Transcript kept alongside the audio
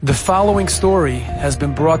The following story has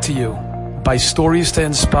been brought to you by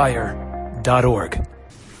StoriesToInspire.org.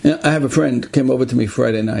 I have a friend came over to me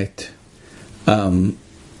Friday night. I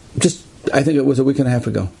think it was a week and a half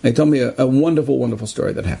ago. He told me a wonderful, wonderful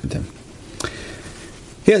story that happened to him.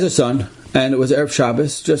 He has a son, and it was Erev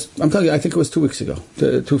Shabbos. I think it was 2 weeks ago,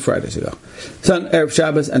 2 Fridays ago. Son, Erev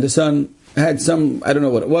Shabbos, and the son had I don't know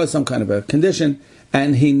what it was, some kind of a condition.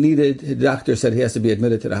 And the doctor said he has to be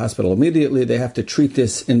admitted to the hospital immediately. They have to treat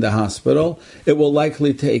this in the hospital. It will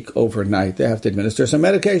likely take overnight. They have to administer some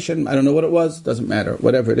medication. I don't know what it was. Doesn't matter.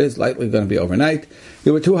 Whatever it is, likely going to be overnight.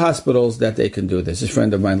 There were 2 hospitals that they can do this. This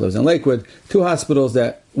friend of mine lives in Lakewood. 2 hospitals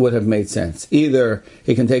that would have made sense. Either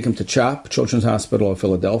he can take him to CHOP, Children's Hospital of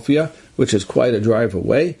Philadelphia, which is quite a drive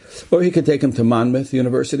away, or he could take him to Monmouth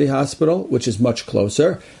University Hospital, which is much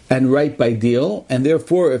closer, and right by deal. And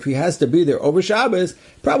therefore, if he has to be there over Shabbos,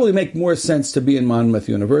 probably make more sense to be in Monmouth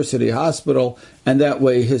University Hospital, and that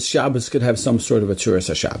way his Shabbos could have some sort of a Tzuras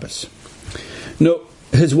HaShabbos. No,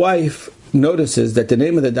 his wife notices that the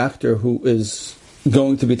name of the doctor who is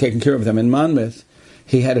going to be taking care of them in Monmouth,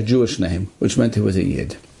 he had a Jewish name, which meant he was a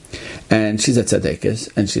Yid. And she's at Tzaddikus,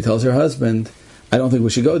 and she tells her husband, I don't think we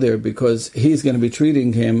should go there because he's going to be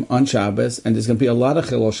treating him on Shabbos, and there's going to be a lot of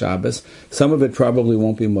Chilul Shabbos. Some of it probably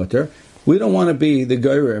won't be mutter. We don't want to be the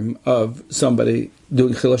goyim of somebody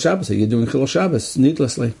doing Chilul Shabbos. You're doing Chilul Shabbos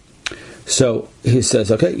needlessly. So he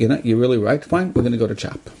says, okay, you're really right. Fine, we're going to go to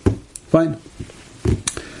CHOP. Fine.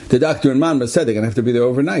 The doctor in Monmouth said they're going to have to be there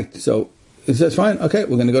overnight. So he says, fine, okay,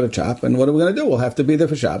 we're going to go to CHOP. And what are we going to do? We'll have to be there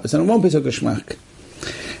for Shabbos. And it won't be so geschmack.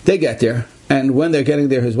 They get there. And when they're getting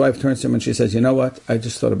there, his wife turns to him and she says, you know what? I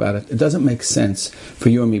just thought about it. It doesn't make sense for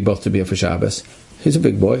you and me both to be here for Shabbos. He's a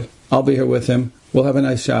big boy. I'll be here with him. We'll have a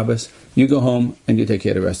nice Shabbos. You go home and you take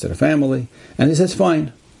care of the rest of the family. And he says,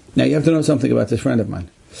 fine. Now, you have to know something about this friend of mine.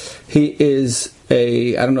 He is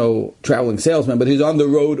traveling salesman, but he's on the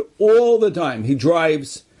road all the time. He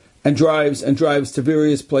drives and drives and drives to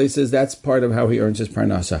various places. That's part of how he earns his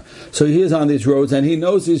parnasa. So he is on these roads, and he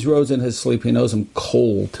knows these roads in his sleep. He knows them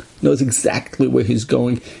cold. He knows exactly where he's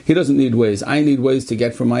going. He doesn't need ways. I need ways to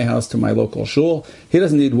get from my house to my local shul. He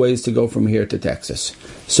doesn't need ways to go from here to Texas.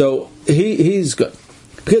 So he's good.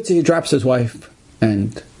 He drops his wife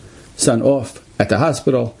and son off at the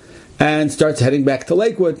hospital and starts heading back to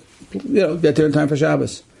Lakewood. Get there in time for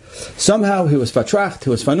Shabbos. Somehow he was fatracht,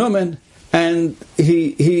 he was fanumen, and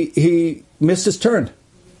he missed his turn.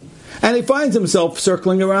 And he finds himself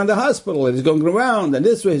circling around the hospital. And he's going around, and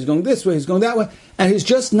this way, he's going this way, he's going that way. And he's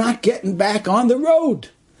just not getting back on the road.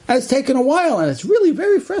 And it's taken a while, and it's really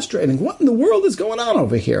very frustrating. What in the world is going on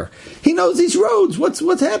over here? He knows these roads.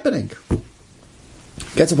 What's happening?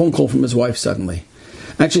 Gets a phone call from his wife suddenly.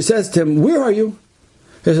 And she says to him, where are you?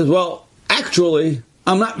 He says, well, actually,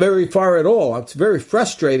 I'm not very far at all. It's very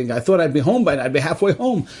frustrating. I thought I'd be home by now. I'd be halfway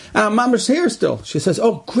home. Mama's here still. She says,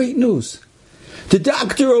 oh, great news. The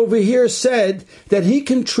doctor over here said that he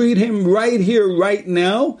can treat him right here, right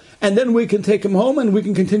now, and then we can take him home and we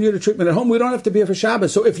can continue the treatment at home. We don't have to be here for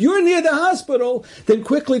Shabbos. So if you're near the hospital, then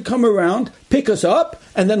quickly come around, pick us up,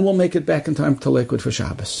 and then we'll make it back in time to Lakewood for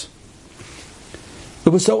Shabbos. It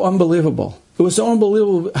was so unbelievable. It was so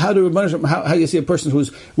unbelievable how you see a person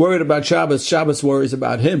who's worried about Shabbos, Shabbos worries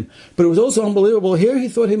about him. But it was also unbelievable. Here he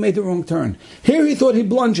thought he made the wrong turn. Here he thought he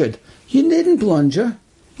blungered. You didn't blunger.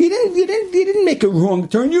 You didn't make a wrong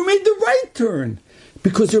turn. You made the right turn.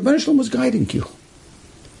 Because the Rebbeinu Shalom was guiding you.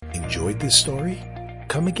 Enjoyed this story?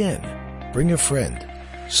 Come again. Bring a friend.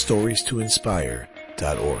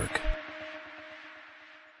 StoriesToInspire.org